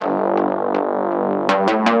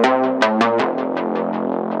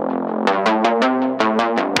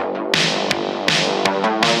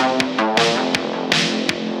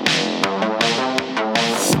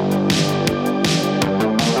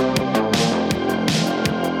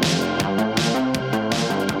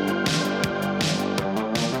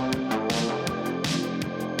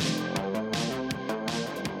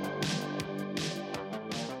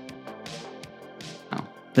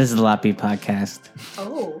This is the Loppy Podcast.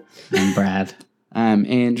 Oh. I'm Brad. I'm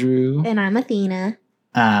Andrew. And I'm Athena.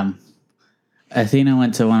 Athena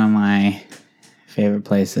went to one of my favorite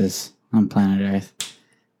places on planet Earth,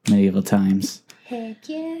 medieval times. Heck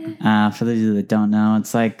yeah. For those of you that don't know,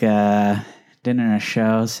 it's like a dinner and a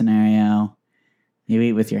show scenario. You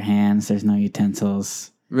eat with your hands. There's no utensils.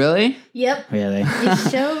 Really? Yep. Really? You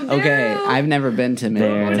showed Okay, I've never been to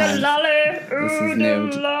medieval There's- times. This is new.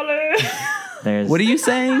 There's What are you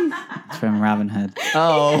saying? It's from Robin Hood.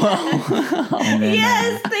 Oh. And then,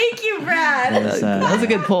 Yes, thank you, Brad. there's, That was a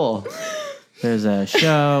good pull. there's a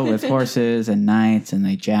show with horses and knights, and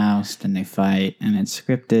they joust and they fight, and it's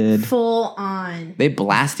scripted. Full on. They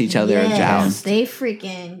blast each other at joust. They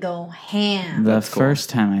freaking go ham. The That's cool.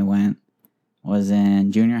 first time I went was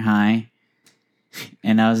in junior high,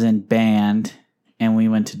 and I was in band, and we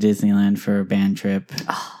went to Disneyland for a band trip.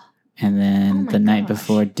 And then Oh my the night gosh.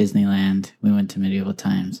 before Disneyland, we went to medieval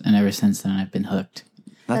times, and ever since then, I've been hooked.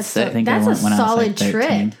 That's so- I sick. think That's I went a when I was solid like 13.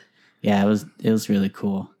 trip. Yeah, it was really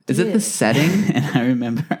cool. Is it the Dude. setting? And I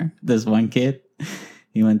remember this one kid.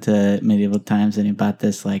 He went to medieval times and he bought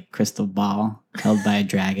this like crystal ball held by a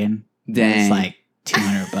dragon. Dang. It's like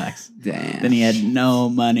 $200. Damn. Then he had no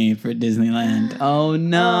money for Disneyland. Oh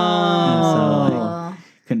no. Oh.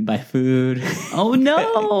 Couldn't buy food. Oh Couldn't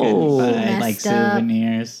no. buy like Messed up.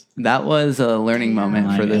 souvenirs. That was a learning moment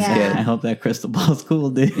I'm for like, this Yeah. kid. I hope that crystal ball's cool,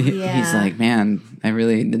 dude. Yeah. He's like, man, I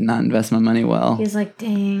really did not invest my money well. He's like,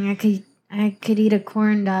 dang, I could eat a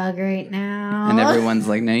corn dog right now. And everyone's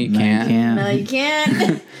like, no, you No, you can't. can't. No, you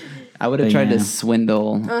can't. I would have But tried yeah. to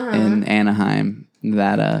swindle Uh-huh. in Anaheim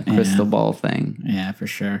that crystal Yeah. ball thing. Yeah, for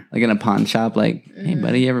sure. Like in a pawn shop, like, hey, Mm-hmm.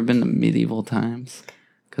 buddy, you ever been to medieval times?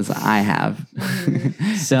 Because I have.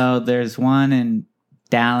 So there's one in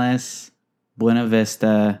Dallas, Buena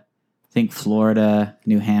Vista, I think Florida,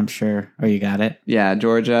 New Hampshire. Oh, you got it? Yeah,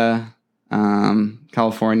 Georgia,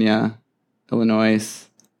 California, Illinois.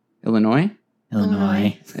 Illinois?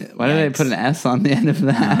 Illinois. Why did I Yikes. put an S on the end of Oh,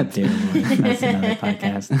 that? dear Lord. That's another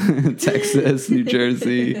podcast. Texas, New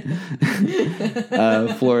Jersey,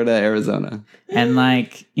 Florida, Arizona. And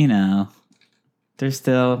like, you know, there's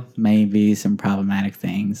still maybe some problematic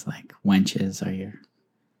things like wenches are your...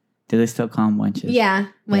 Do they still call them wenches? Yeah,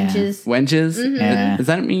 wenches. Wenches? Mhm. Yeah. Does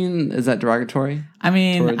that mean, is that derogatory? I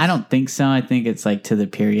mean, Towards- I don't think so. I think it's like to the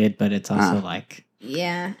period, but it's also Ah. like...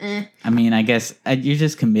 Yeah. I mean, I guess you're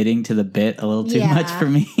just committing to the bit a little too Yeah. much for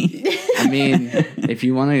me. I mean, if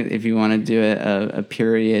you want to do it a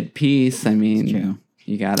period piece, I mean, True.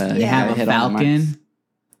 you gotta They Yeah. have a hit all the marks. falcon.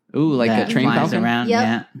 Ooh, like that a train flies falcon. around. Yep.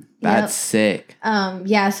 Yeah. That's sick.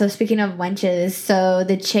 Yeah, so speaking of wenches, so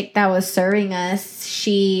the chick that was serving us,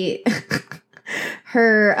 she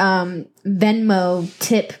her Venmo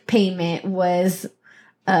tip payment was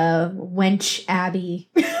wench Abby.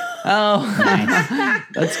 Oh, Nice.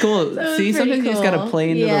 that's cool. That was See, pretty sometimes you just gotta cool.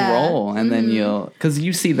 play into Yeah. the role, and then Mhm. because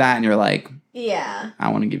you see that and you're like, Yeah. I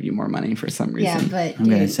want to give you more money for some Yeah, reason. but I'm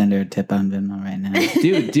going to dude, send her a tip on Venmo right now.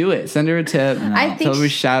 Dude, do it. Send her a tip. I think Tell her we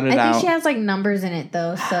she- shout it I out. think she has like numbers in it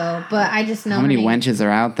though, so but I just know How many her name. wenches are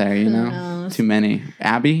out there? You Who know, knows? too many.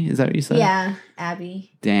 Abby, is that what you said? Yeah,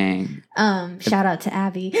 Abby. Dang, Shout out to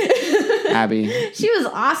Abby. Abby. She was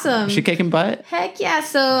awesome. She kicking butt. Heck yeah.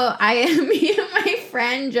 So me and my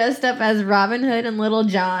friend dressed up as Robin Hood and Little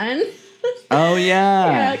John. Oh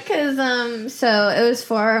Yeah, yeah. because so it was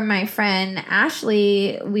for my friend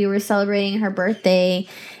Ashley. We were celebrating her birthday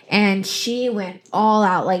and she went all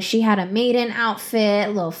out. Like she had a maiden outfit,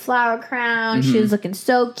 a little flower crown. She Mhm. was looking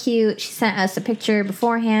so cute. She sent us a picture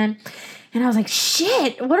beforehand. And I was like,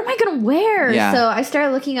 shit, what am I going to wear? Yeah. So I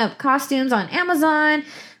started looking up costumes on Amazon.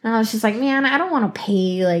 And I was just like, man, I don't want to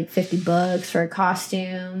pay like $50 for a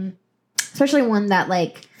costume. Especially one that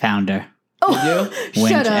like, Founder. oh, Wench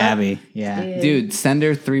shut up. Abby. Yeah. Dude, send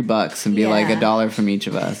her $3 and be like Yeah. $1 from each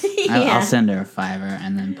of us. I'll send her a $5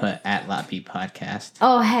 and then put at Loppy Podcast.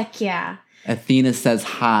 Oh, heck yeah. Athena says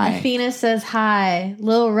hi. Athena says hi.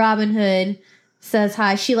 Little Robin Hood says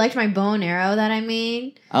hi. She liked my bow and arrow that I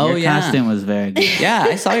made. Oh Your yeah. costume was very good. Yeah,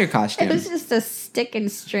 I saw your It costume. was just a stick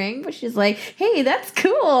and string, but she's like, hey, that's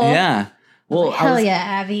cool. Yeah. Well, Hell yeah,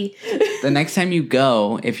 Abby. the next time you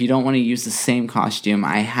go, if you don't want to use the same costume,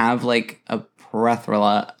 I have like a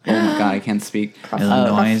plethora. Oh my god, I can't speak.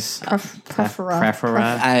 Illinois.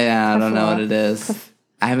 Preferra. I don't know what it is.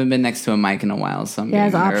 I haven't been next to a mic in a while, so I'm He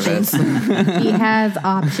has getting nervous. options. He has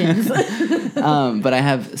options. But I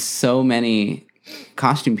have so many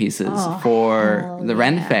costume pieces Oh, for hell the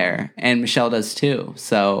Ren yeah. Fair, and Michelle does too.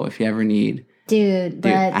 So if you ever need, Dude,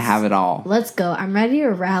 dude, I have it all. Let's go. I'm ready to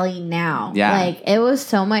rally now. Yeah. Like, it was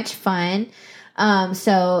so much fun.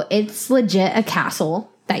 So it's legit a castle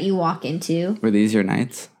that you walk into. Were these your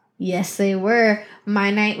nights? Yes, they were.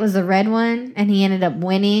 My night was the red one, and he ended up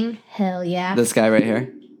winning. Hell yeah. This guy right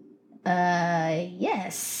here?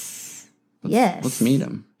 Yes. Let's meet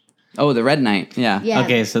him. Oh, the red knight. Yeah. Yeah.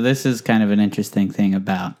 Okay, so this is kind of an interesting thing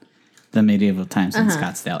about the Medieval Times in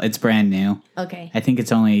Scottsdale. It's brand new. Okay. I think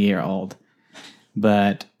it's only a year old.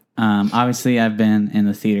 But obviously I've been in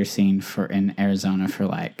the theater scene in Arizona for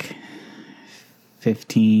like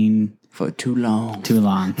 15... For too long. Too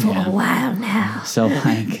long. Yeah. Wow, now. So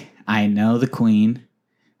like I know the queen.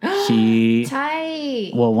 She...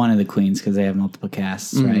 Tight. Well, one of the queens because they have multiple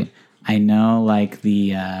casts, right? I know like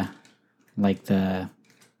the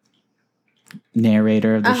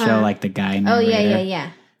narrator of the show, like the guy narrator. Oh,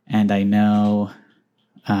 yeah. And I know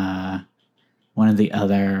one of the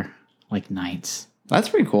other like knights. That's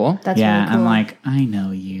pretty cool. That's yeah, really cool. I'm like, I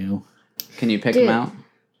know you. Can you pick Dude. him out?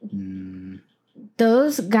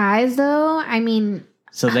 Those guys, though, I mean,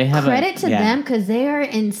 So they have credit to them because they are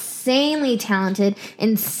insanely talented,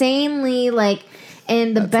 insanely like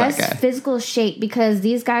in the That's that best guy. physical shape because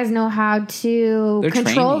these guys know how to They're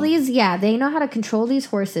control training. these. Yeah, they know how to control these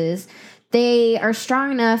horses. They are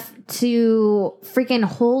strong enough to freaking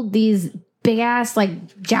hold these big ass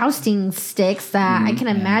like jousting sticks that I can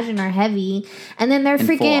imagine are heavy, and then they're In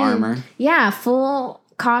full freaking armor. yeah, full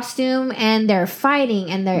costume, and they're fighting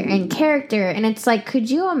and they're in character, and it's like, could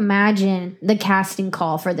you imagine the casting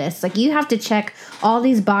call for this? Like, you have to check all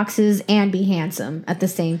these boxes and be handsome at the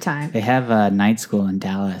same time. They have a night school in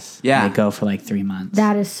Dallas. Yeah. They go for like 3 months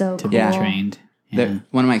That is so to cool. be Yeah. trained. Yeah.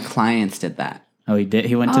 One of my clients did that. Oh, he did.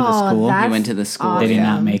 He went to the Oh, school. that's He went to the school. Did he awesome.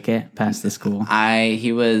 not make it past the school?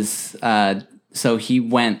 He was so he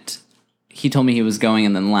went. He told me he was going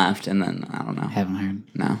and then left, and then I don't know. Haven't heard.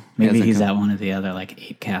 No, he Maybe hasn't he's come. at one of the other like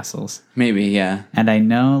 8 castles. Maybe, yeah. And I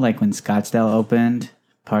know, like when Scottsdale opened,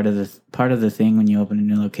 part of the thing when you open a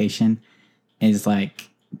new location is like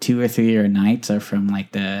 2 or 3 of your nights are from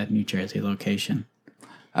like the New Jersey location.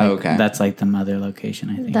 Oh, okay. That's like the mother location.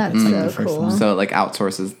 I think That's like so the first cool. one. So it like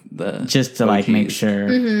outsources the Just to like make OGs. sure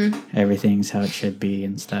Mm-hmm. everything's how it should be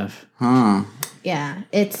and stuff. Huh. Yeah,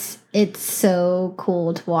 it's so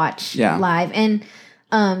cool to watch Yeah. live.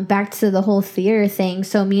 And back to the whole theater thing.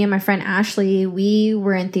 So me and my friend Ashley, we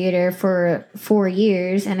were in theater for 4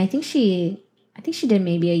 years, and I think she did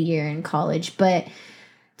maybe a year in college, but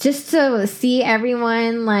just to see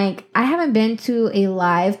everyone, like, I haven't been to a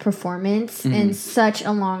live performance in such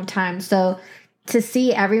a long time. So to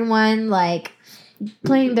see everyone like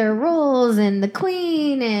playing their roles and the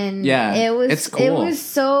queen, and Yeah, it was it's cool. it was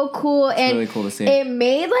so cool. It's and really cool to see. it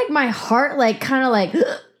made like my heart like kind of like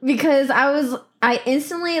because I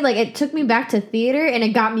instantly like it took me back to theater, and it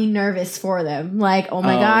got me nervous for them. Like, oh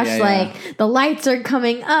my Oh, gosh, yeah, like the lights are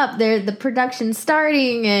coming up, the production's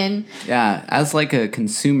starting, and Yeah, as like a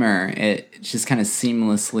consumer, it just kind of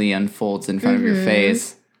seamlessly unfolds in front of your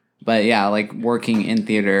face. But yeah, like working in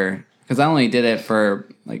theater, because I only did it for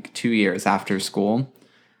like 2 years after school.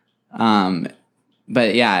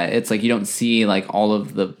 But yeah, it's like you don't see like all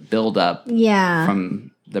of the buildup yeah,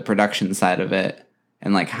 from the production side of it,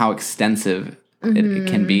 and like how extensive it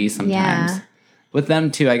can be sometimes. Yeah. With them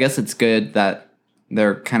too, I guess it's good that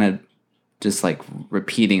they're kind of just like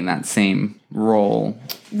repeating that same role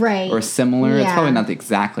right, or similar. It's Yeah. probably not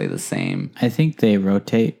exactly the same. I think they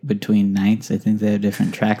rotate between nights. I think they have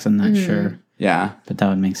different tracks. I'm not sure, Yeah, but that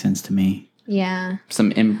would make sense to me. yeah,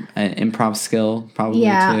 some improv skill probably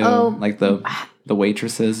Yeah, too. oh. Like the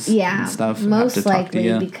waitresses yeah, and stuff have most to talk to likely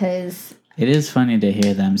you. because It is funny to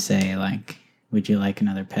hear them say like, "Would you like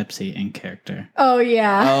another Pepsi?" in character. oh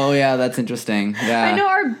yeah. Oh yeah, that's interesting. Yeah, I know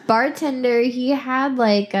our bartender, he had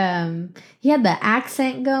like he had the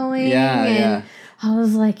accent going. Yeah, and yeah. I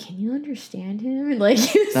was like, can you understand him? Like,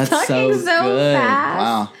 he was That's talking so so good. fast.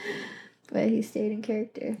 Wow. But he stayed in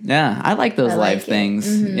character. Yeah, I like those I live like it. things.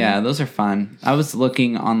 Mhm. Yeah, those are fun. I was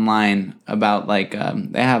looking online about like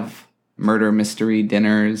they have murder mystery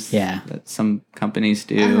dinners. Yeah. that some companies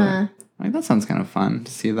do. Uh-huh. Like that sounds kind of fun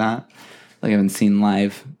to see that. Like I haven't seen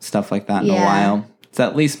live stuff like that in a Yeah. while. It's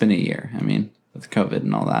at least been a year. I mean, with COVID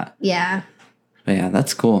and all that. Yeah. But yeah,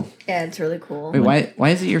 that's cool. Yeah, it's really cool. Wait, why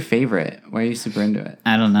is it your favorite? Why are you super into it?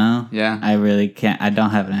 I don't know. Yeah. I really can't. I don't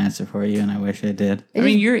have an answer for you, and I wish I did. I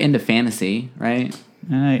mean, you're into fantasy, right?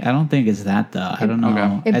 I don't think it's that though. I don't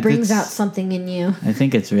know. Okay. It I brings think out something in you. I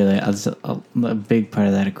think it's really a big part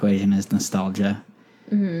of that equation is nostalgia.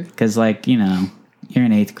 Mm-hmm. Because, like, you know, you're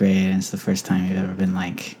in 8th grade and it's the first time you've ever been,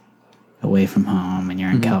 like, away from home and you're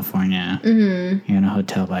in California. Mm-hmm. You're in a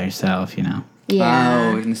hotel by yourself, you know.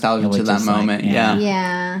 Yeah. Oh, nostalgia Which to that is like- moment. yeah.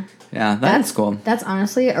 Yeah. Yeah. That's cool. That's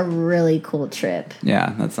honestly a really cool trip.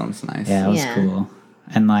 Yeah, that sounds nice. Yeah, it was Yeah. cool.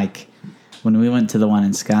 And like when we went to the one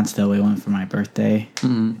in Scottsdale, we went for my birthday,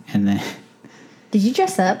 and then Did you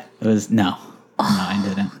dress up? it was no, I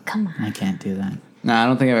didn't. Come on. I can't do that. No, I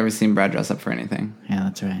don't think I've ever seen Brad dress up for anything. Yeah,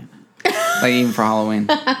 that's right. Like even for Halloween.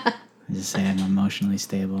 I just say I'm emotionally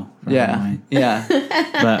stable. For Yeah. Halloween. Yeah.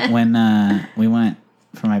 But when we went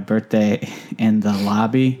for my birthday in the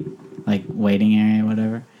lobby, like waiting area,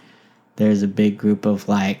 whatever, there's a big group of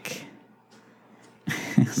like,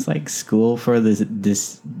 it's like school for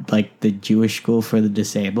this like the Jewish school for the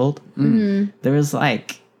disabled. There was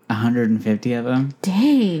like 150 of them.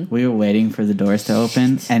 Dang. We were waiting for the doors to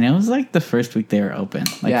open, and it was like the first week they were open,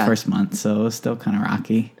 like Yeah. first month, so it was still kind of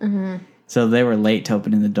rocky. So they were late to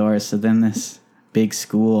opening the doors. So then this big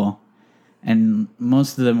school, and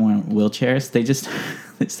most of them were in wheelchairs. They just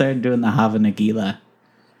they started doing the Hava Nagila.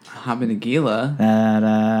 Hava Nagila. Oh,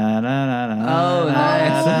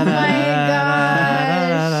 nice. Oh my gosh.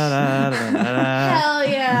 Hell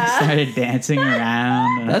yeah. Started dancing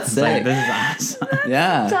around. That's I was like, sick. this is awesome.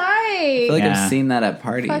 Yeah. I Tight. feel like Yeah. I've seen that at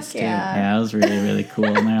parties Fuck too. yeah. Yeah, it was really, really cool.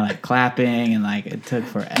 And they're like clapping, and like it took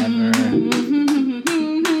forever.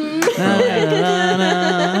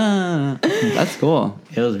 That's cool.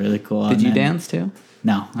 It was really cool. Did And you then- dance too?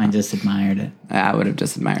 No, I just admired it. I would have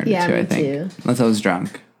just admired Yeah, it too, me I think. too. Unless I was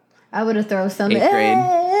drunk. I would have thrown some. 8th grade.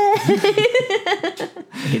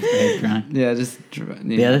 8th grade drunk. Yeah, just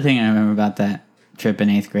The other thing I remember about that trip in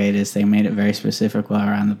 8th grade is they made it very specific while we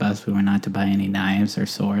were on the bus. We were not to buy any knives or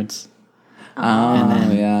swords. Oh, And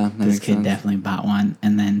then yeah. That This makes kid sense. definitely bought one,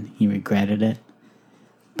 and then he regretted it.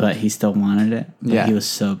 But he still wanted it. But Yeah. he was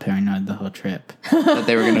so paranoid the whole trip. That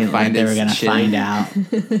they were going to find They were going going to find out.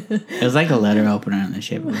 It was like a letter opener in the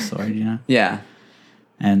shape of a sword, you know? Yeah.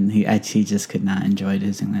 And he just could not enjoy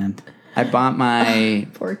Disneyland. I bought my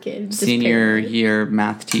Poor kid. Just senior paranoid. year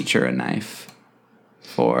math teacher a knife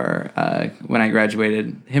for when I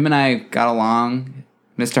graduated. Him and I got along.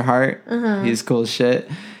 Mr. Hart, he's cool as shit.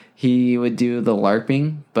 He would do the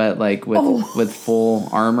LARPing, but like with full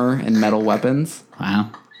armor and metal weapons.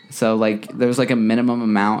 Wow. So like there's like a minimum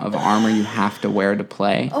amount of armor you have to wear to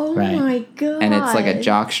play. Oh Right. my god. And it's like a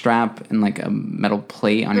jock strap and like a metal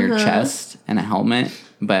plate on your chest and a helmet.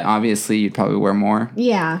 But obviously you'd probably wear more.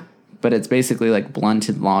 Yeah. But it's basically like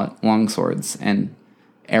blunted long swords and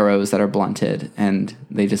arrows that are blunted, and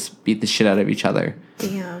they just beat the shit out of each other.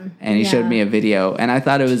 Damn. And he showed me a video, and I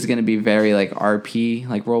thought it was going to be very like RP,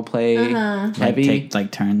 like role play heavy.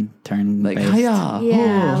 Like turn Like, based. hiya,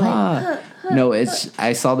 Yeah, hoo, like, ha. No,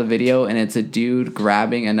 I saw the video, and it's a dude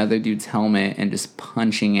grabbing another dude's helmet and just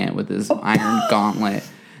punching it with his iron gauntlet.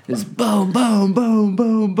 Just boom, boom, boom,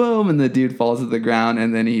 boom, boom, and the dude falls to the ground,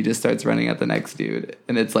 and then he just starts running at the next dude,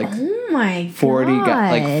 and it's like Oh my 40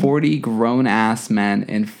 god. 40 grown ass men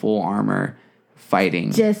in full armor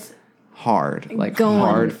fighting Just hard, like going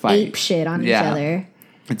hard fight. ape shit on Yeah. each other.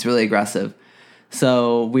 It's really aggressive.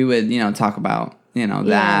 So we would, talk about,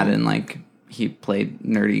 that, and like he played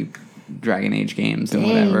nerdy Dragon Age games and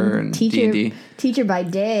whatever, and D&D. Teacher by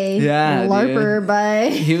day. Yeah, LARPer by.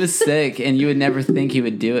 He was sick, and you would never think he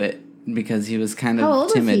would do it because he was kind of How old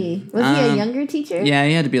timid. was he? Was he a younger teacher? Yeah,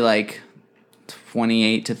 he had to be like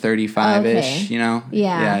 28 to 35-ish, Okay.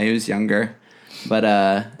 Yeah, he was younger. But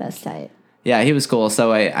That's tight. yeah, he was cool.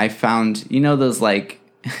 So I found, those like,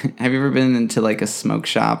 have you ever been into like a smoke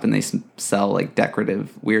shop and they sell like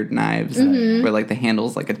decorative weird knives where like the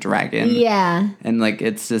handle's like a dragon? Yeah. And like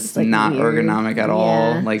it's just like, not weird. ergonomic at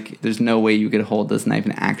all. Yeah. Like there's no way you could hold this knife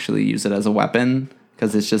and actually use it as a weapon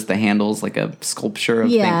because it's just the handle's like a sculpture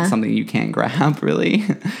of something you can't grab really.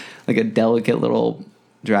 Like a delicate little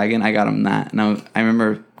dragon. I got him that. And I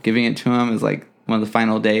remember giving it to him. It was like one of the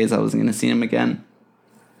final days I wasn't going to see him again.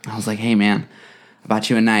 I was like, hey man, I bought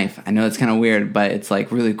you a knife. I know it's kind of weird, but it's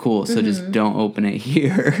like really cool. So just don't open it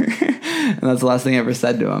here. And that's the last thing I ever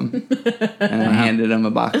said to him. And I handed him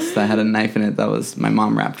a box that had a knife in it that was my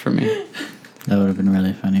mom wrapped for me. That would have been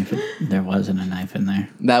really funny if there wasn't a knife in there.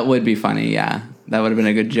 That would be funny, yeah. That would have been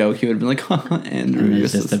a good joke. He would have been like, oh, Andrew. And You're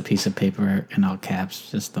there's so just a piece of paper in all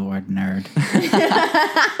caps, just the word nerd.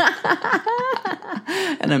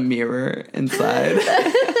 and a mirror inside.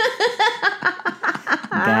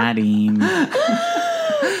 Got him.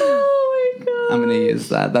 Oh my god. I'm going to use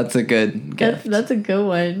that. That's a good gift. That's a good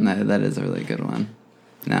one. No, that is a really good one.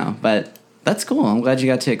 No, but that's cool. I'm glad you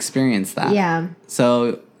got to experience that. Yeah.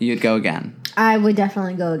 So you'd go again. I would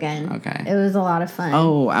definitely go again. Okay. It was a lot of fun.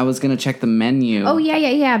 Oh, I was going to check the menu. Oh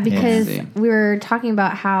yeah, because Yeah. we were talking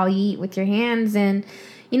about how you eat with your hands, and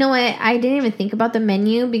You know what? I didn't even think about the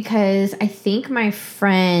menu because I think my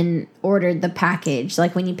friend ordered the package,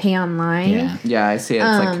 like when you pay online. Yeah. Yeah, I see it.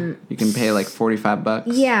 It's like you can pay like $45.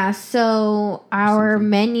 Yeah, so our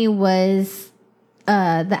menu was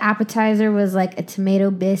the appetizer was like a tomato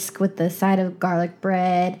bisque with the side of garlic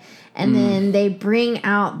bread, and then they bring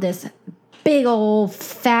out this big old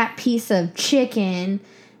fat piece of chicken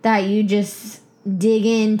that you just dig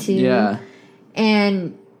into. Yeah.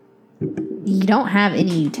 And you don't have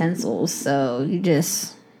any utensils, so you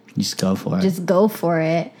just go for it. just go for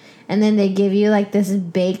it. And then they give you like this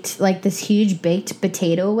huge baked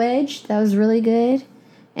potato wedge that was really good,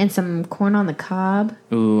 and some corn on the cob.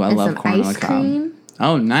 Ooh, I and love some corn on ice the cob. cream.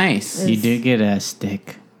 Oh, nice. You do get a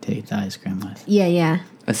stick to eat the ice cream with. Yeah.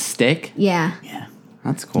 A stick? Yeah. Yeah.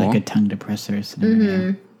 That's cool. Like a tongue depressor or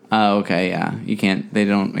something. Oh, okay, yeah. You can't. They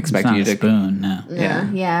don't It's expect not you a to. spoon, no.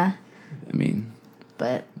 Yeah. I mean,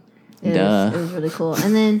 But it Duh. was really cool.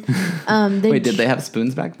 And then wait, did they have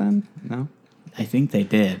spoons back then? No. I think they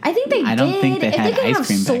did. I think they I don't think they If had they could ice have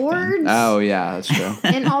cream back then. swords Oh, yeah, that's true.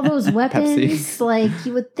 and all those weapons, Pepsi. like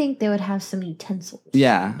you would think they would have some utensils.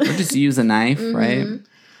 Yeah, or just use a knife, right?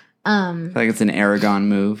 I Um, feel like it's an Aragon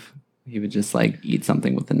move. He would just like eat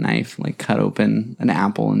something with a knife, like cut open an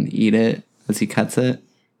apple and eat it as he cuts it.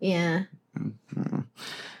 yeah.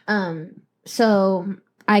 So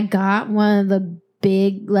I got one of the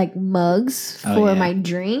big like mugs Oh, for yeah. my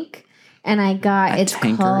drink, and I got A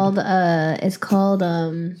tankard?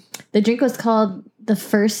 the drink was called the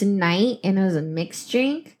First Night, and it was a mixed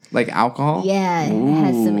drink. Like alcohol? Yeah, it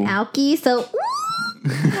has some Ooh. alky. So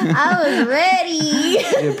I was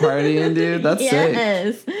ready. You're partying, dude? That's sick.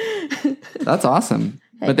 Yes. That's awesome.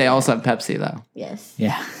 But they also have Pepsi, though. Yes.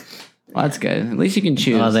 Yeah. Well, that's good. At least you can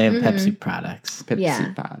choose Well, they have Pepsi products. Pepsi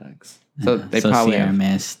Yeah. products. So they probably Sierra have.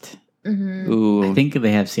 Mist. Ooh. I think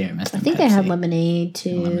they have Sierra Mist. I and think they have Pepsi. lemonade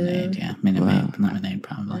too. Lemonade, yeah. Minute Maid, lemonade,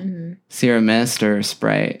 probably. Sierra Mist or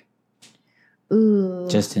Sprite? Ooh.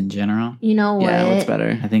 Just in general, You know what? Yeah, what's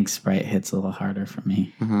better? I think Sprite hits a little harder for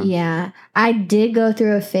me. Yeah. I did go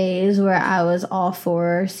through a phase where I was all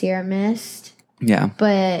for Sierra Mist, Yeah.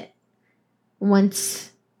 but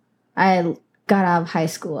once I got out of high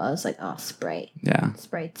school, I was like, oh, Sprite. Yeah.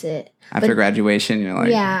 Sprite's it. After But- graduation, you're like,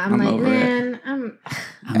 yeah, I'm like, over it. man, I'm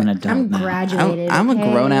an adult I'm now. graduated. I'm a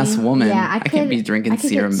okay? grown-ass woman. Yeah, I can't be drinking I could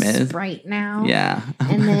Sierra get Mist. Sprite now. Yeah.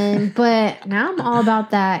 And then, but now I'm all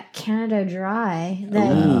about that Canada Dry,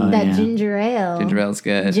 that Ooh, yeah. ginger ale, Ginger ale's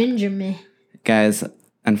good. ginger me. Guys,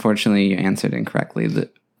 unfortunately, you answered incorrectly. The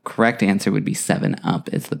correct answer would be 7-Up.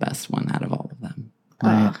 It's the best one out of all of them.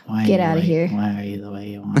 Why, Oh, why get are you outta like- here. Why are you the way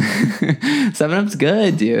you want? 7-Up's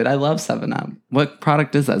good, dude. I love 7-Up. What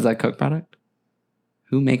product is that? Is that a Coke product?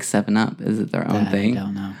 Who makes 7-Up? Is it their own I thing?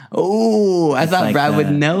 don't know. Oh, I thought like Brad would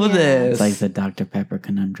the- know Yeah. this. It's like the Dr. Pepper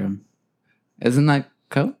conundrum. Isn't that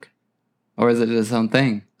Coke? Or is it its own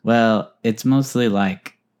thing? Well, it's mostly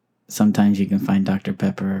like sometimes you can find Dr.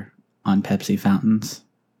 Pepper on Pepsi fountains.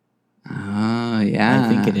 Oh, yeah. I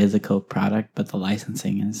think it is a Coke product, but the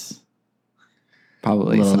licensing is a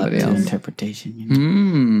Probably little up somebody to else. interpretation. You know?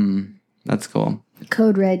 Hmm. That's cool.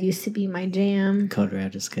 Code Red used to be my jam. Code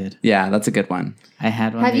Red is good. Yeah, that's a good one. I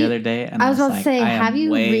had one Have the you- other day, and I was about to like, say, I am have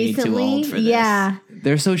you way recently? too old for this. Yeah,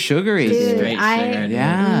 They're so sugary. dude, Straight sugar, dude.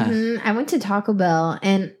 Yeah. I went to Taco Bell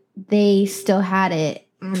and they still had it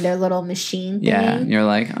on their little machine thing. Yeah. And you're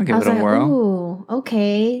like, I'll give I was it a like, whirl. ooh,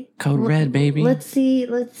 okay. Code Red, baby. Let's see.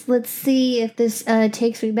 Let's see if this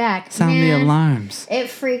takes me back. Sound the Man, alarms. It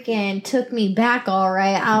freaking took me back. All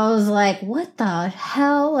right. I was like, what the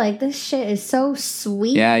hell? Like this shit is so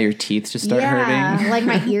sweet. Yeah, your teeth just start hurting. Like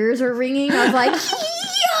my ears were ringing. I was like,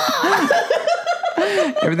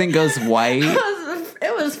 yeah. Everything goes white.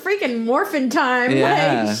 It was freaking morphin time.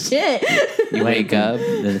 Yeah. Like shit. You wake up.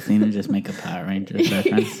 Did Athena just make a Power Rangers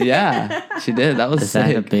reference? Yeah, she did. That was Is that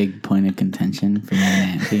a sick. big point of contention for you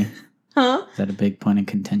and Andy? Huh? Is that a big point of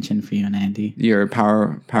contention for you and Andy? Your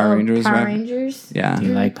Power Rangers, Power right? Rangers. Yeah. Do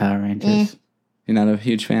you like Power Rangers? Eh. You're not a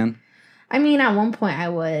huge fan? I mean, at one point I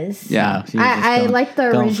was. Yeah. So you were just I going- like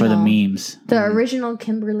the going original. for the memes. The original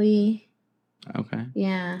Kimberly. Okay.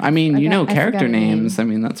 Yeah. I mean, you know I forgot character her name. names. I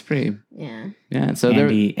mean, that's pretty. Yeah. Yeah. So they're.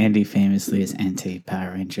 Andy famously is anti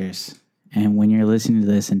Power Rangers. And when you're listening to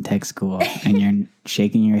this in tech school and you're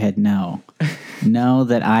shaking your head no, know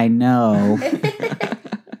that I know that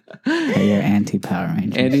you're anti Power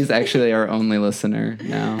Rangers. Andy's actually our only listener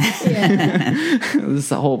now. Yeah.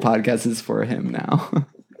 This whole podcast is for him now.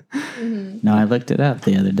 No, I looked it up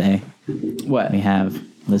the other day. What? We have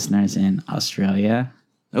listeners in Australia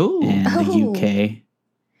Oh. and Oh. the UK.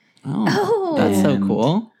 Oh. That's so And-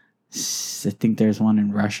 cool. I think there's one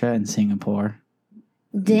in Russia and Singapore.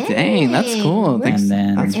 Dang, that's cool. We're Thanks. And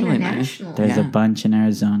then- That's really nice. international. There's a Yeah. bunch in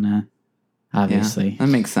Arizona, obviously. Yeah, that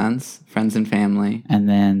makes sense. Friends and family. And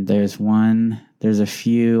then there's a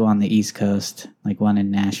few on the East Coast, like one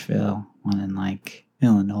in Nashville, one in like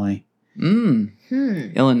Illinois.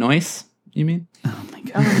 Illinois, you mean? Oh my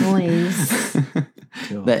god. Illinois.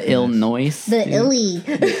 The Illinois. The Illy.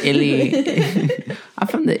 Illy. I'm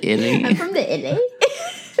from the Illy. I'm from the Illy.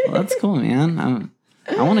 Well, that's cool, man.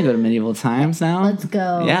 I want to go to medieval times now. Let's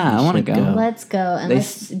go. Yeah, I want to should go. go. Let's go and They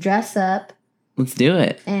let's dress up Let's do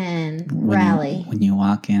it. and When rally. when you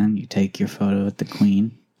walk in, you take your photo with the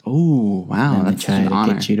queen. Oh, wow. and they That's try an to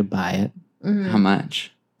honor. get you to buy it. How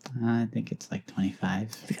much? I think it's like 25.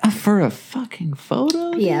 For a fucking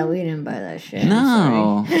photo? Yeah, we didn't buy that shit.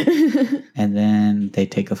 No. And then they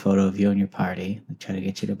take a photo of you and your party. They try to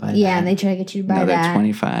get you to buy Yeah, that. and they try to get you to buy Another that.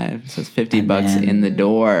 25. So it's 50 And bucks then- in the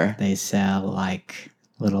door. They sell like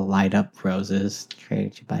little light up roses. Try to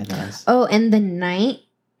get you to buy those. Oh, and the knight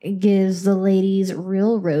gives the ladies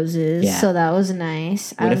real roses. Yeah. So that was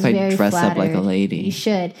nice. What I was if I very dress up like a flattered. lady? You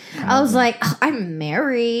should. I was Probably. like, oh, I'm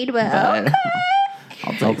married, but But okay.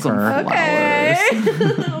 I'll take some Okay. flowers.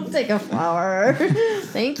 Okay. I'll take a flower.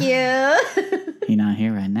 Thank you. You're not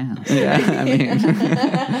here right now. Yeah, I mean,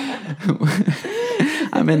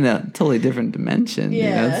 I'm in a totally different dimension. Yeah,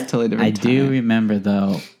 Yeah. it's a totally different. I do time. remember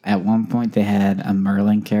though, at one point they had a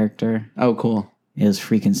Merlin character. Oh, cool. It was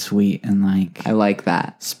freaking sweet and like I like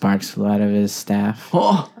that. sparks flew out of his staff.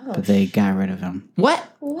 Oh, But they got rid of him. what?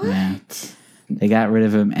 What? Yeah. They got rid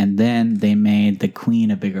of him and then they made the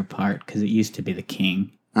queen a bigger part because it used to be the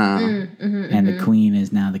king. And the queen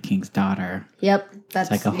is now the king's daughter. Yep. That's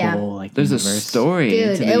It's like a yeah. whole like There's a universe. story.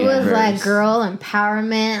 Dude, to the it was like universe. girl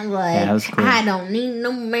empowerment. Like, Yeah, it was cool. I don't need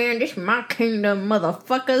no man. This my kingdom,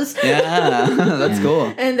 motherfuckers. Yeah, that's Yeah.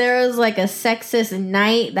 cool. And there was like a sexist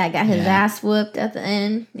knight that got his Yeah. ass whooped at the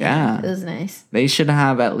end. Yeah. It was nice. They should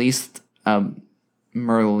have at least a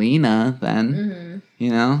Merlina then. You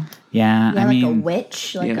know, Yeah, Yeah, I like a mean,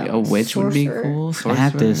 witch. Like yeah, a witch would be sorcerer. cool. I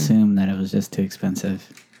have to Sorcerer. assume that it was just too expensive.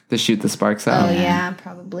 To shoot the sparks out. Oh, yeah,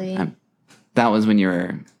 probably. That was when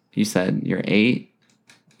you said you're eighth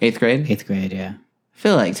grade? 8th grade, yeah. I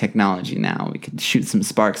feel like technology now, we could shoot some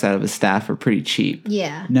sparks out of a staff for pretty cheap.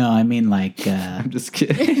 Yeah. No, I mean like I'm just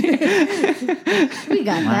kidding. We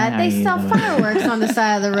got Why that. They are you sell doing- fireworks on the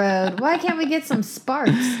side of the road. Why can't we get some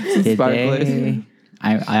sparks? did sparklers. they,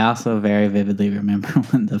 I also very vividly remember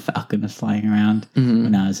when the Falcon was flying around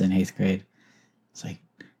when I was in 8th grade. It's like,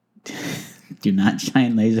 do not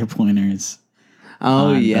shine laser pointers. Oh,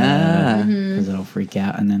 on yeah. because it'll freak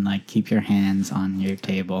out. And then like keep your hands on your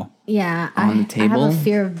table. Yeah, On the I table? have a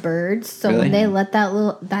fear of birds. So Really? when they let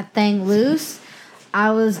that thing loose,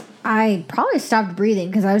 I probably stopped breathing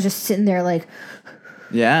because I was just sitting there like,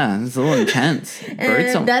 Yeah, it's a little intense. Birds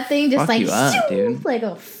and don't that thing just fuck like, you up, shoo, dude. like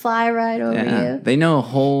a fly right over Yeah. you. They know a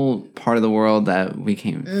whole part of the world that we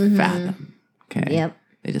can't fathom. Okay. Yep.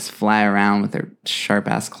 They just fly around with their sharp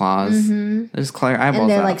ass claws. They just claw your eyeballs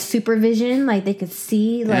And they're out. like supervision, like they could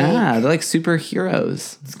see, like yeah, they're like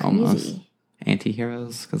superheroes. Almost. crazy.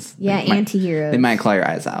 Anti-heroes. Cause Yeah, anti-heroes. They might claw your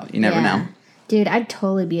eyes out. You never Yeah. know. Dude, I'd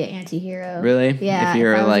totally be an anti-hero. Really? Yeah. If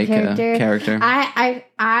you're I was like a character.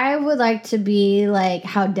 I would like to be like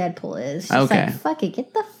how Deadpool is. Just Okay. like, fuck it,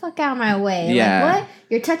 get the fuck out of my way. Yeah. Like, what?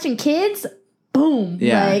 You're touching kids? Boom.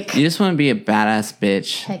 Yeah. Like, You just want to be a badass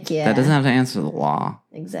bitch. Heck yeah. That doesn't have to answer the law.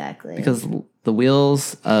 exactly. Because the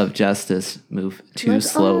wheels of justice move too Like,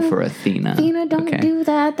 slow oh, for Athena. Athena, don't Okay? do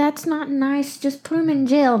that. That's not nice. Just put him in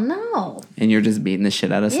jail. No. And you're just beating the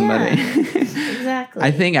shit out of somebody. Exactly.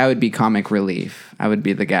 I think I would be comic relief. I would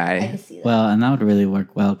be the I guy. can see that. Well, and that would really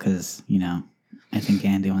work well because, you know, I think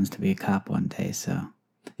Andy wants to be a cop one day. So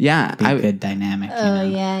Yeah. be a good dynamic. Oh,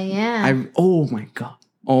 you know? yeah. Oh my god.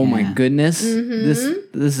 Oh my Yeah. goodness.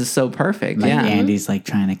 Mm-hmm. This is so perfect. Like yeah. Andy's like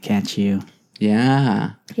trying to catch you.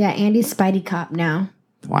 Yeah. Yeah, Andy's Spidey Cop now.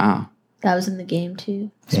 Wow. That was in the game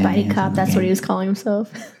too. Yeah, he Spidey was Cop, in the that's what game. he was calling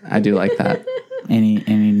himself. I do like that. Any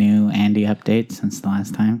new Andy updates since the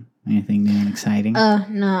last time? Anything new and exciting?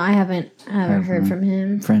 No, I haven't heard from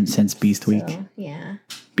him. Since Beast Week. So, yeah.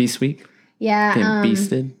 Beast Week. Yeah. Getting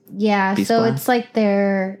beasted. Yeah, Beast so Blast. it's like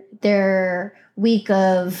their week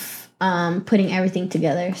of putting everything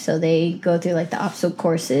together. So they go through like the obstacle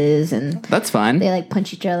courses and That's fun. they like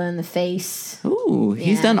punch each other in the face. Ooh,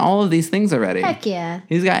 he's Yeah. done all of these things already. Heck yeah.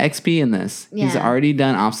 He's got XP in this. He's Yeah. already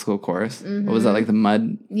done obstacle course. What was that, like the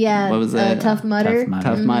mud? Yeah. What was it? Tough Mudder. Tough Mudder.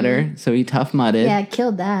 Tough Mudder. So he tough mudded. Yeah,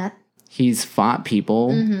 killed that. He's fought people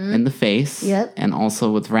in the face. Yep. And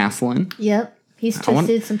also with wrestling. Yep. He's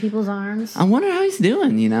twisted some people's arms. I wonder how he's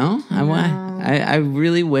doing, you know? I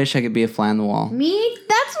really wish I could be a fly on the wall. Me,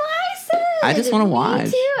 that's what I said. I just want to watch. Me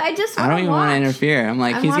too. I just want to watch. I don't even want to interfere. I'm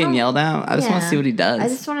like, he's getting yelled at. I just want to see what he does. I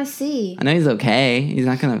just want to see. I know he's okay. He's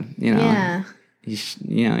not going to, you know. Yeah. He's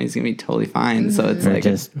going to be totally fine. So it's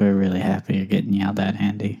we're really happy you're getting yelled at,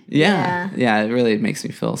 Andy. Yeah. It really makes me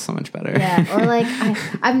feel so much better. Yeah. Or like,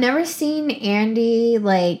 I've never seen Andy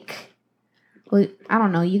like, well, I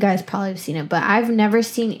don't know. You guys probably have seen it, but I've never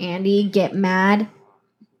seen Andy get mad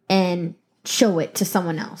and show it to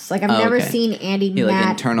someone else. Like I've never seen Andy he mad.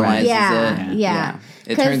 Like internalizes it. Yeah.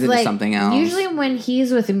 It turns into something else. Usually when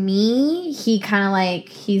he's with me, he kind of like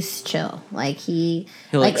he's chill. Like he'll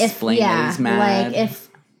like explain that he's mad. Like if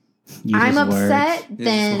I'm upset,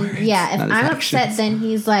 then if I'm upset, then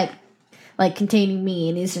he's like containing me,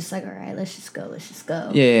 and he's just like, all right, let's just go.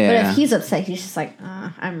 Yeah. But if he's upset, he's just like,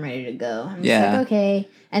 I'm ready to go. I'm just like, okay.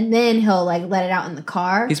 And then he'll like let it out in the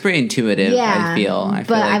car. He's pretty intuitive, I feel.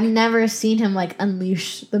 But I've never seen him like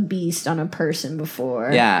unleash the beast on a person before.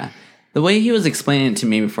 Yeah. The way he was explaining it to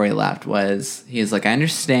me before he left was, he was like, I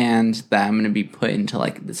understand that I'm going to be put into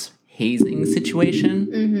like this hazing situation.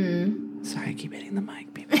 Mm-hmm. Sorry, I keep hitting the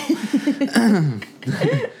mic, people.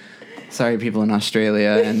 Sorry, people in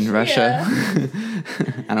Australia and Russia.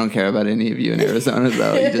 I don't care about any of you in Arizona,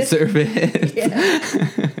 though. You deserve it.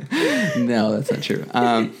 No, that's not true.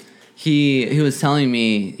 He was telling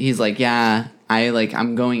me, he's like,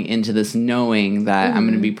 I'm going into this knowing that I'm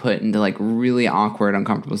going to be put into like really awkward,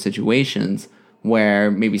 uncomfortable situations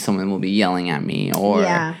where maybe someone will be yelling at me or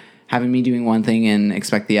having me doing one thing and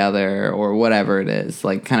expect the other or whatever it is.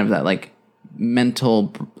 Like kind of that like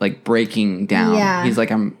mental like breaking down. Yeah. He's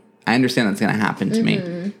like, I understand that's going to happen to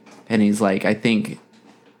me. And he's like, I think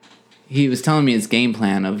he was telling me his game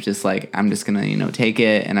plan of just like, I'm just going to, you know, take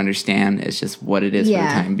it and understand it's just what it is for the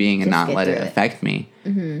time being and not let it affect me.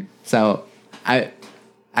 Mm-hmm. So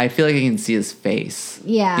I feel like I can see his face.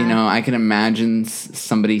 Yeah. You know, I can imagine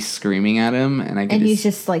somebody screaming at him and he's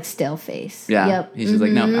just like still face. Yeah. Yep. He's just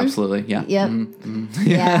like, no, absolutely. Yeah. Yep. Mm-hmm.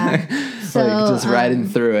 Yeah. So, like just riding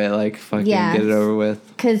through it, like fucking get it over with.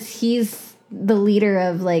 Because he's the leader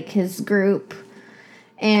of like his group.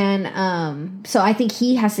 And so I think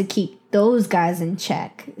he has to keep those guys in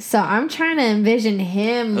check. So I'm trying to envision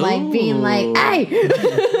him like being like, hey.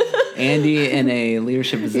 Andy in a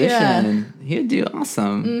leadership position, he'd do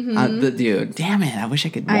awesome. Mm-hmm. Dude, damn it! I wish I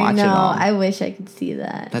could watch it all. I wish I could see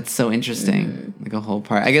that. That's so interesting. Like a whole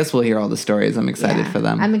part. I guess we'll hear all the stories. I'm excited for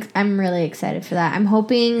them. I'm really excited for that. I'm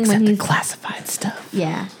hoping when he's the classified stuff.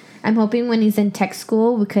 Yeah, I'm hoping when he's in tech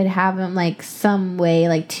school, we could have him like some way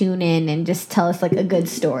like tune in and just tell us like a good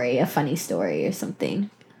story, a funny story or something.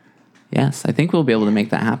 Yes, I think we'll be able to make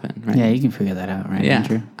that happen. Right? Yeah, you can figure that out, right,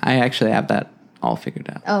 Andrew? I actually have that all figured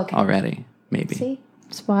out already. Maybe. See,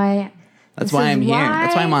 that's why I'm here.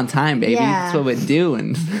 That's why I'm on time, baby. Yeah. That's what we're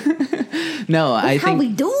doing. No, I think how we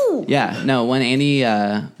do. Yeah, no. When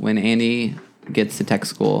Andy gets to tech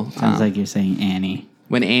school, sounds like you're saying Annie.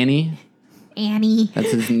 When Annie,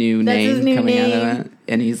 that's his new name coming out of it,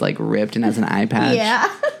 and he's like ripped and has an eye patch.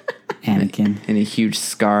 Yeah, Anakin, and a huge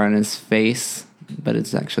scar on his face, but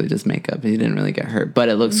it's actually just makeup. He didn't really get hurt, but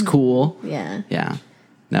it looks cool. Yeah, yeah.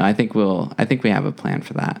 No, I think we have a plan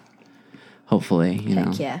for that. Hopefully, you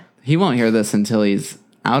know. Yeah. He won't hear this until he's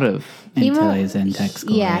out of. Until he's in tech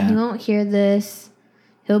school. Yeah, he won't hear this.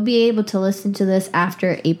 He'll be able to listen to this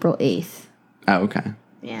after April 8th. Oh, okay.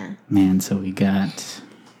 Yeah. Man, so we got...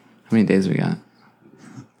 How many days we got?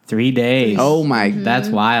 3 days. Oh my... That's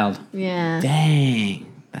wild. Yeah. Dang.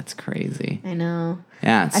 That's crazy. I know.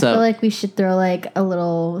 Yeah, so... I feel like we should throw like a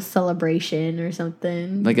little celebration or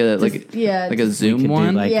something. Like a Zoom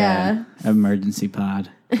one? Like a emergency pod.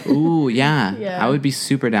 Ooh, yeah. I would be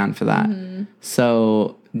super down for that. Mm-hmm.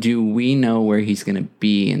 So, do we know where he's going to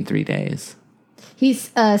be in 3 days? He's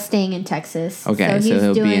staying in Texas. Okay, so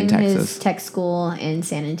he'll be in Texas. His tech school in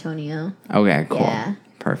San Antonio. Okay, cool. Yeah.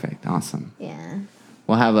 Perfect. Awesome. Yeah.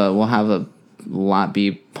 We'll have a Lot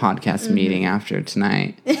B podcast meeting after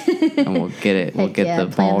tonight, and we'll get it. We'll get the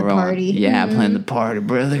ball rolling. Party. Yeah, plan the party,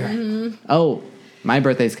 brother. Mm-hmm. Oh, my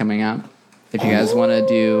birthday's coming up. If you guys want to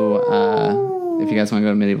do, if you guys want to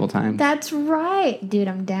go to Medieval Times, that's right, dude.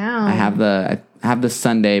 I'm down. I have the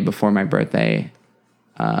Sunday before my birthday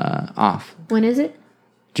off. When is it?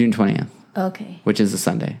 June 20th. Okay. Which is a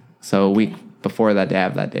Sunday. So a week before that day, I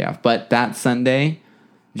have that day off. But that Sunday,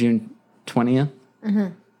 June 20th.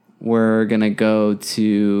 We're going to go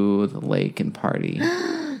to the lake and party.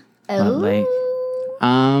 What lake?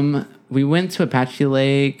 We went to Apache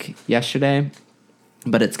Lake yesterday,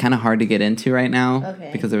 but it's kind of hard to get into right now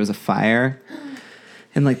because there was a fire.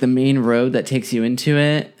 And like the main road that takes you into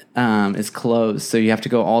it is closed. So you have to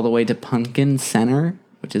go all the way to Pumpkin Center,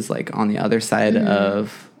 which is like on the other side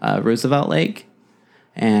of Roosevelt Lake.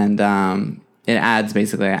 And it adds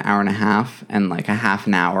basically an hour and a half and like a half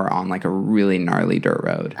an hour on like a really gnarly dirt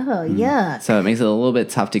road. Oh, yuck. So it makes it a little bit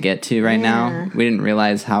tough to get to right now. Yeah. We didn't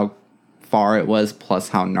realize how far it was plus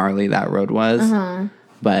how gnarly that road was.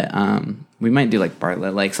 But we might do like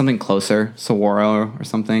Bartlett, like something closer, Saguaro or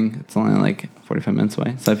something. It's only like 45 minutes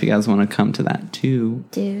away. So if you guys want to come to that too,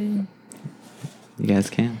 Dude. you guys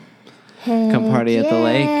can. Heck Come party at the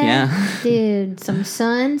lake, yeah. Dude, some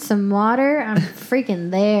sun, some water. I'm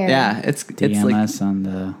freaking there. Yeah, it's DM like, us on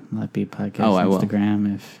the Let Be Podcast Oh, I will.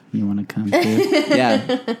 Instagram if you want to come too.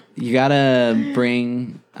 yeah. You gotta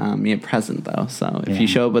bring me a present though. So if Yeah. you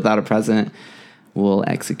show up without a present, we'll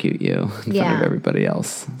execute you in front Yeah. of everybody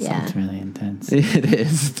else. Yeah. It's really intense It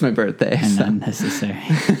is. It's my birthday. and so. unnecessary.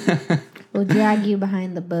 We'll drag you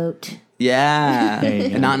behind the boat. Yeah. There you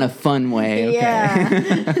go. Not in a fun way. Okay.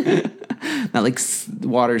 Yeah. Not like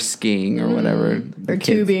water skiing or whatever. the Or kids-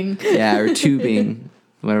 tubing. Yeah, or tubing.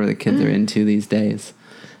 Whatever the kids are into these days.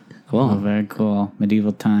 Oh, Cool. very cool.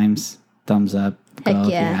 Medieval times. Thumbs up. Go Heck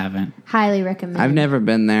if yeah. you haven't. Highly recommend. I've never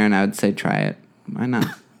been there and I would say try it. Why not?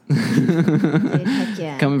 Dude, heck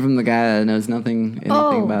yeah. Coming from the guy that knows anything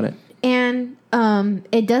about it. And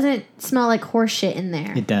it doesn't smell like horse shit in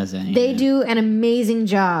there. It doesn't. They yeah. do an amazing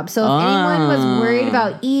job. So if anyone was worried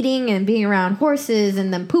about eating and being around horses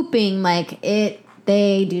and them pooping,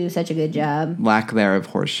 they do such a good job. Lack there of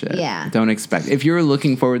horse shit. Yeah. Don't expect. If you're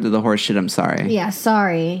looking forward to the horse shit, I'm sorry. Yeah,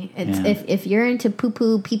 sorry. It's Yeah. if you're into poo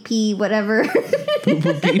poo, pee pee, whatever,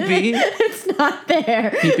 Pee-pee? it's not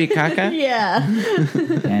there. Pee-pee caca? Yeah.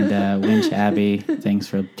 And Winch Abby, thanks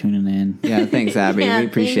for tuning in. Yeah, thanks, Abby. Yeah, we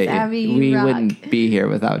appreciate thanks, Abby. you. You We rock. wouldn't be here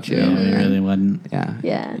without you. Yeah, we really wouldn't. Yeah.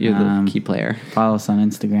 Yeah. You're the Um, key player. Follow us on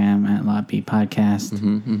Instagram at Lot B Podcast.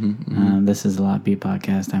 Mm-hmm. This is the Lot B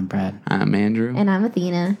Podcast. I'm Brad. I'm Andrew. And I'm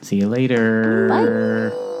Athena. See you later.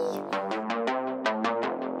 Bye.